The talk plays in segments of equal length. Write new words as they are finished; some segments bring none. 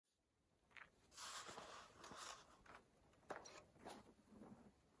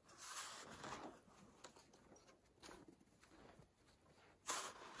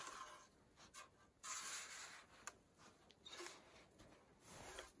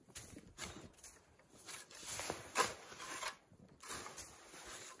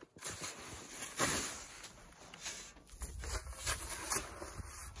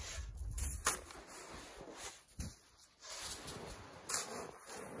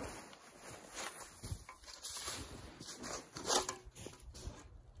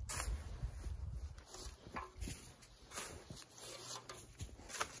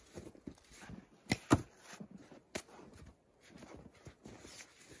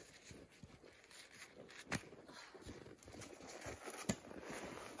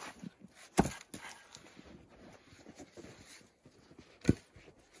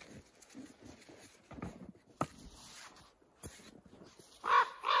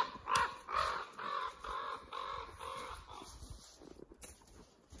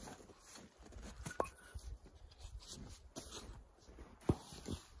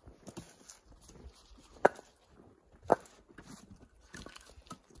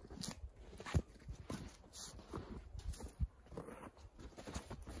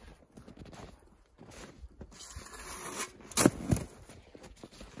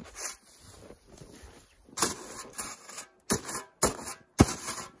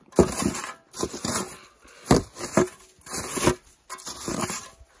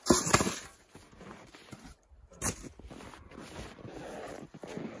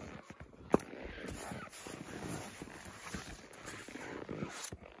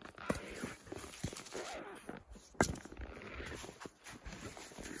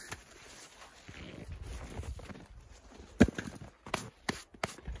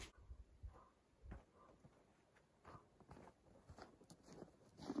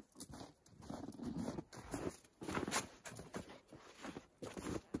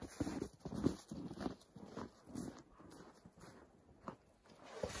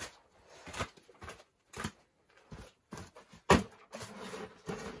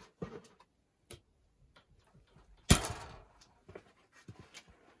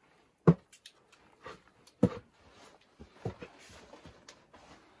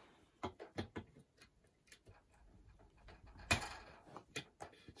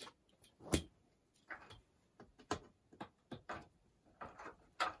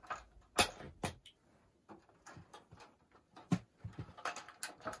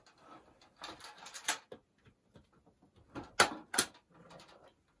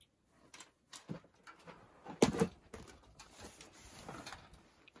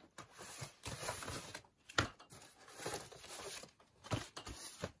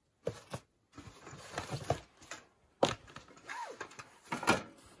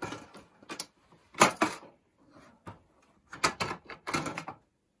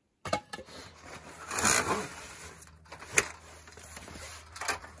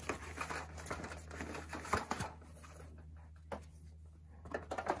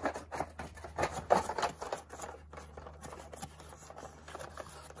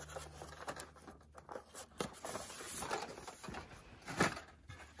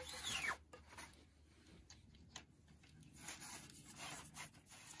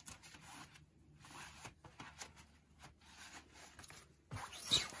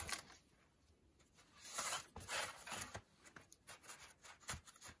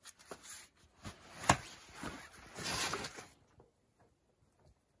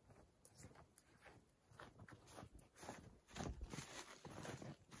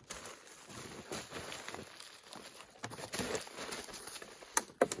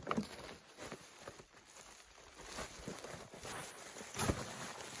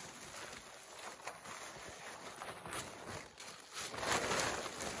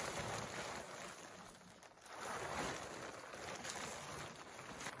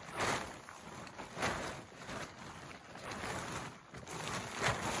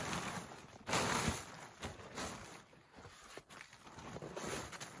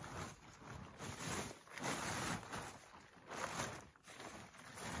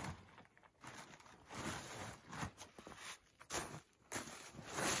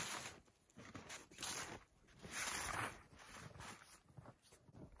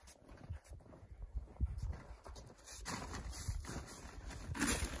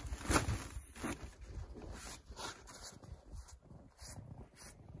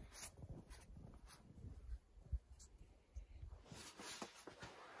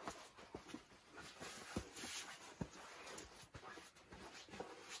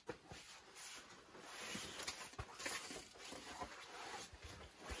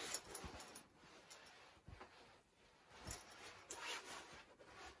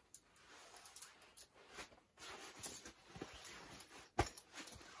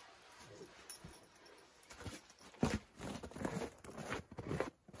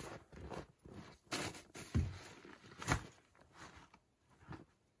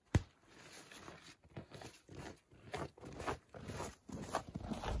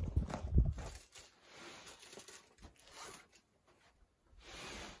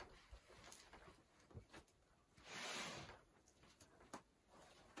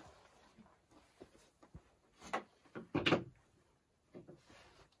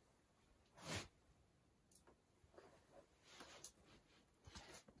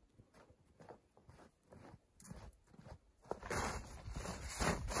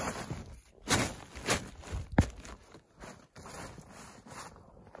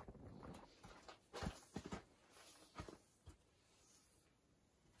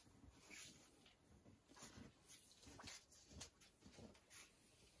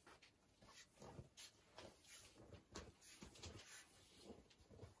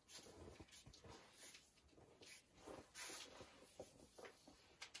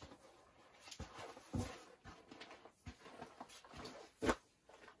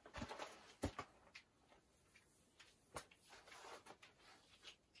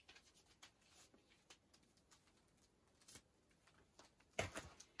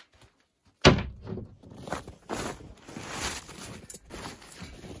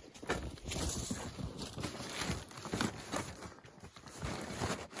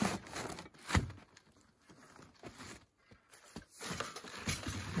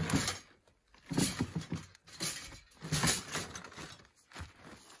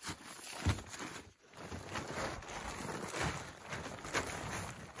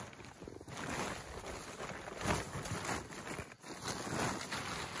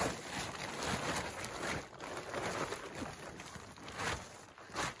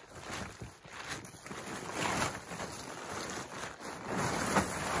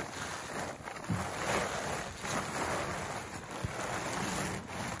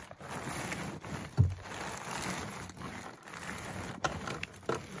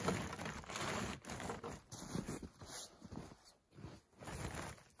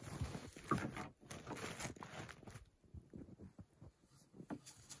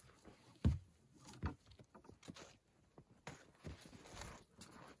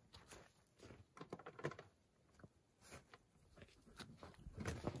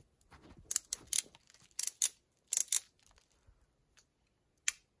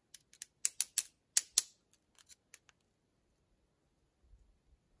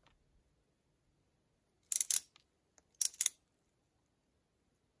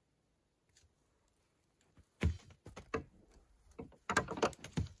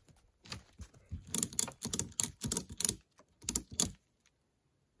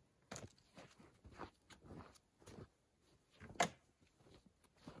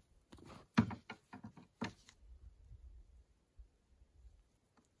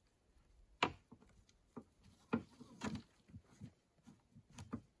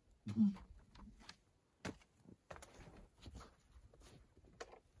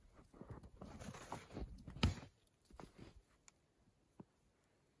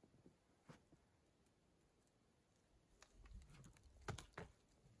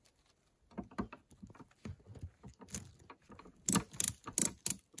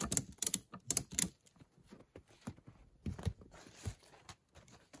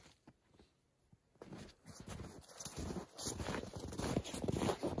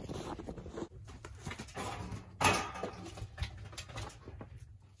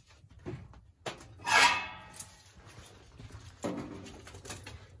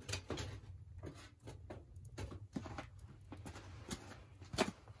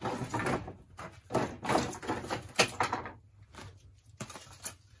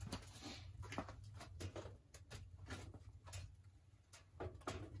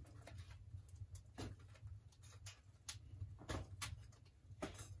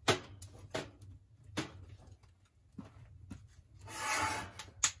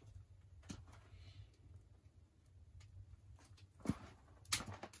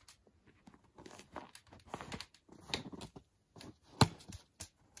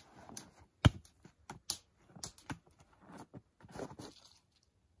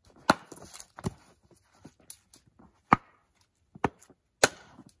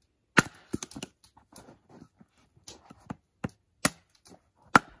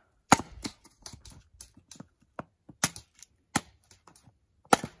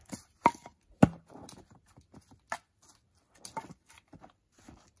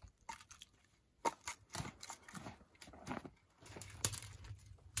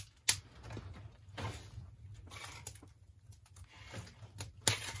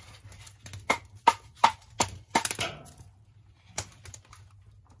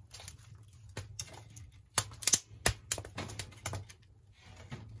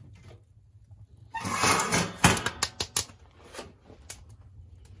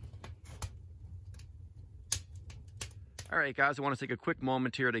All right, guys, I want to take a quick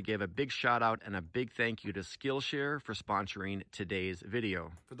moment here to give a big shout out and a big thank you to Skillshare for sponsoring today's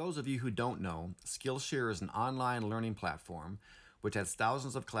video. For those of you who don't know, Skillshare is an online learning platform which has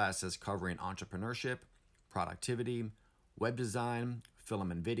thousands of classes covering entrepreneurship, productivity, web design,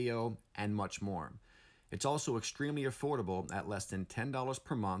 film and video, and much more. It's also extremely affordable at less than $10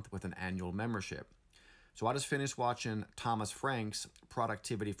 per month with an annual membership. So I just finished watching Thomas Frank's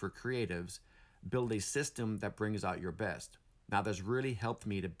Productivity for Creatives, Build a System that Brings Out Your Best. Now, that's really helped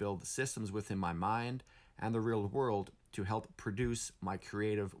me to build systems within my mind and the real world to help produce my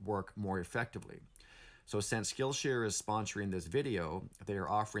creative work more effectively. So since Skillshare is sponsoring this video, they are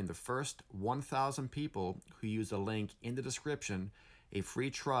offering the first 1,000 people who use the link in the description a free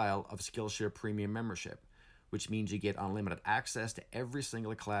trial of Skillshare Premium membership, which means you get unlimited access to every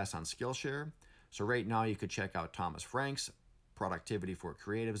single class on Skillshare. So right now you could check out Thomas Frank's Productivity for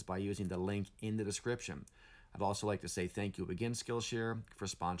Creatives by using the link in the description. I'd also like to say thank you again, Skillshare, for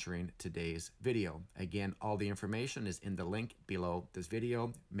sponsoring today's video. Again, all the information is in the link below this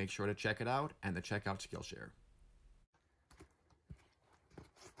video. Make sure to check it out and to check out Skillshare.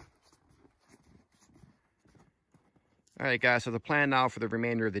 All right, guys, so the plan now for the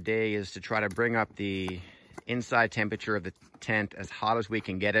remainder of the day is to try to bring up the inside temperature of the tent as hot as we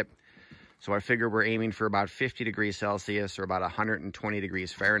can get it. So I figure we're aiming for about 50 degrees Celsius or about 120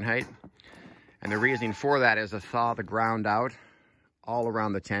 degrees Fahrenheit. And the reasoning for that is to thaw the ground out all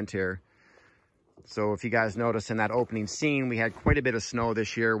around the tent here. So if you guys notice in that opening scene, we had quite a bit of snow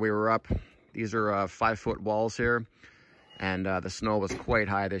this year. We were up, these are 5-foot walls here, and the snow was quite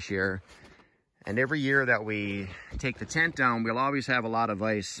high this year. And every year that we take the tent down, we'll always have a lot of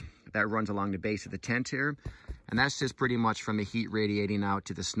ice that runs along the base of the tent here. And that's just pretty much from the heat radiating out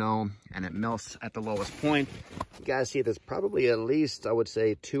to the snow, and it melts at the lowest point. You guys see there's probably at least, I would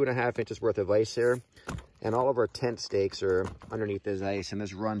say, 2.5 inches worth of ice here. And all of our tent stakes are underneath this ice, and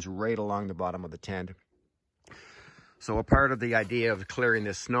this runs right along the bottom of the tent. So a part of the idea of clearing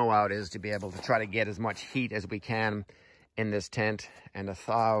this snow out is to be able to try to get as much heat as we can in this tent and to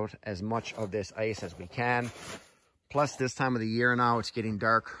thaw out as much of this ice as we can. Plus, this time of the year now, it's getting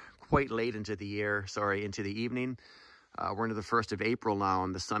dark quite late into the evening. We're into the 1st of April now,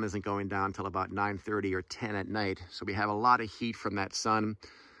 and the sun isn't going down until about 9:30 or 10 at night. So we have a lot of heat from that sun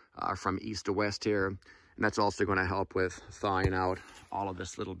from east to west here. And that's also going to help with thawing out all of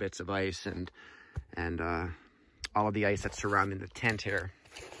this little bits of ice and all of the ice that's surrounding the tent here.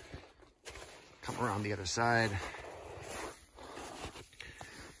 Come around the other side.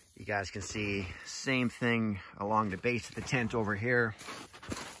 You guys can see same thing along the base of the tent over here.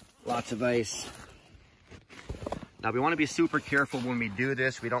 Lots of ice. Now we want to be super careful when we do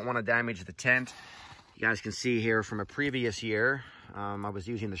this. We don't want to damage the tent. You guys can see here from a previous year, I was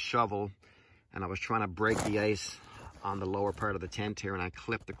using the shovel and I was trying to break the ice on the lower part of the tent here, and I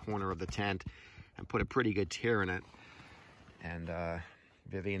clipped the corner of the tent and put a pretty good tear in it. And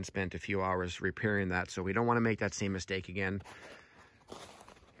Vivian spent a few hours repairing that, so we don't want to make that same mistake again.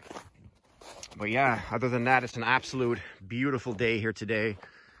 But yeah, other than that, it's an absolute beautiful day here today.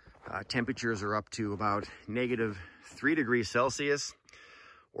 Temperatures are up to about -3 degrees Celsius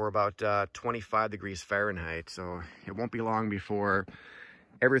or about 25 degrees Fahrenheit. So it won't be long before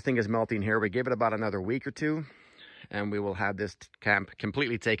everything is melting here. We give it about another week or two, and we will have this camp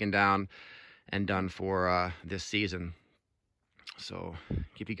completely taken down and done for this season. So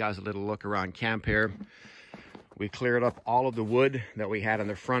give you guys a little look around camp here. We cleared up all of the wood that we had on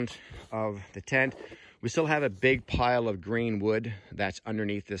the front of the tent. We still have a big pile of green wood that's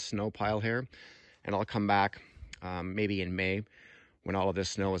underneath this snow pile here. And I'll come back maybe in May when all of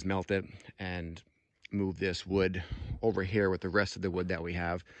this snow is melted and move this wood over here with the rest of the wood that we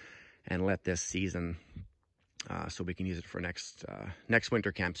have and let this season so we can use it for next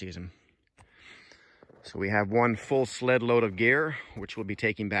winter camp season. So we have one full sled load of gear, which we'll be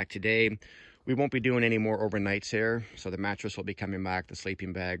taking back today. We won't be doing any more overnights here. So the mattress will be coming back, the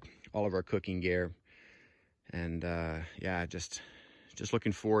sleeping bag, all of our cooking gear. And yeah, just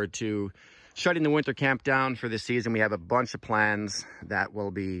looking forward to shutting the winter camp down for this season. We have a bunch of plans that will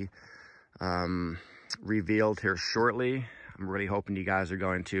be revealed here shortly. I'm really hoping you guys are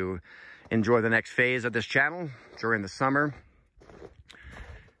going to enjoy the next phase of this channel during the summer.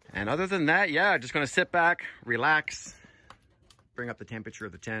 And other than that, yeah, just going to sit back, relax, bring up the temperature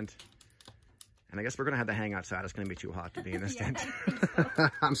of the tent. And I guess we're going to have to hang outside. It's going to be too hot to be in this tent. So.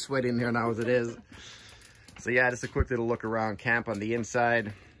 I'm sweating here now as it is. So yeah, just a quick little look around camp on the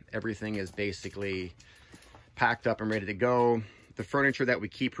inside. Everything is basically packed up and ready to go. The furniture that we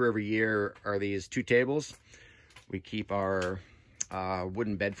keep here every year are these 2 tables. We keep our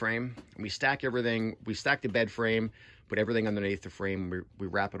wooden bed frame. And we stack everything. We stack the bed frame, put everything underneath the frame. We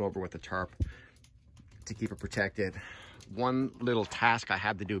wrap it over with a tarp to keep it protected. One little task I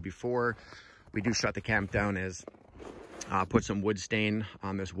had to do before we do shut the camp down is put some wood stain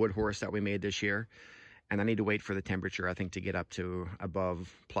on this wood horse that we made this year. And I need to wait for the temperature, I think, to get up to above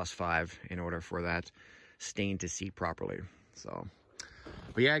 +5 in order for that stain to seep properly. So,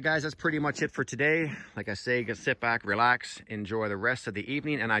 but yeah, guys, that's pretty much it for today. Like I say, just sit back, relax, enjoy the rest of the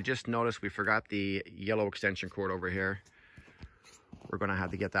evening. And I just noticed we forgot the yellow extension cord over here. We're going to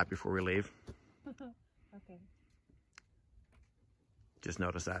have to get that before we leave. Okay. Just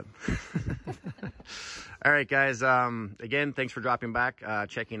noticed that. All right, guys. Again, thanks for dropping back,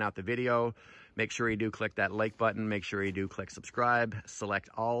 checking out the video. Make sure you do click that like button. Make sure you do click subscribe. Select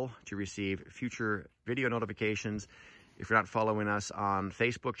all to receive future video notifications. If you're not following us on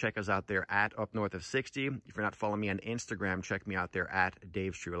Facebook, check us out there at Up North of 60. If you're not following me on Instagram, check me out there at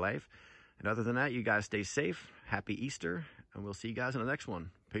Dave's True Life. And other than that, you guys stay safe. Happy Easter. And we'll see you guys in the next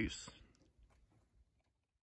one. Peace.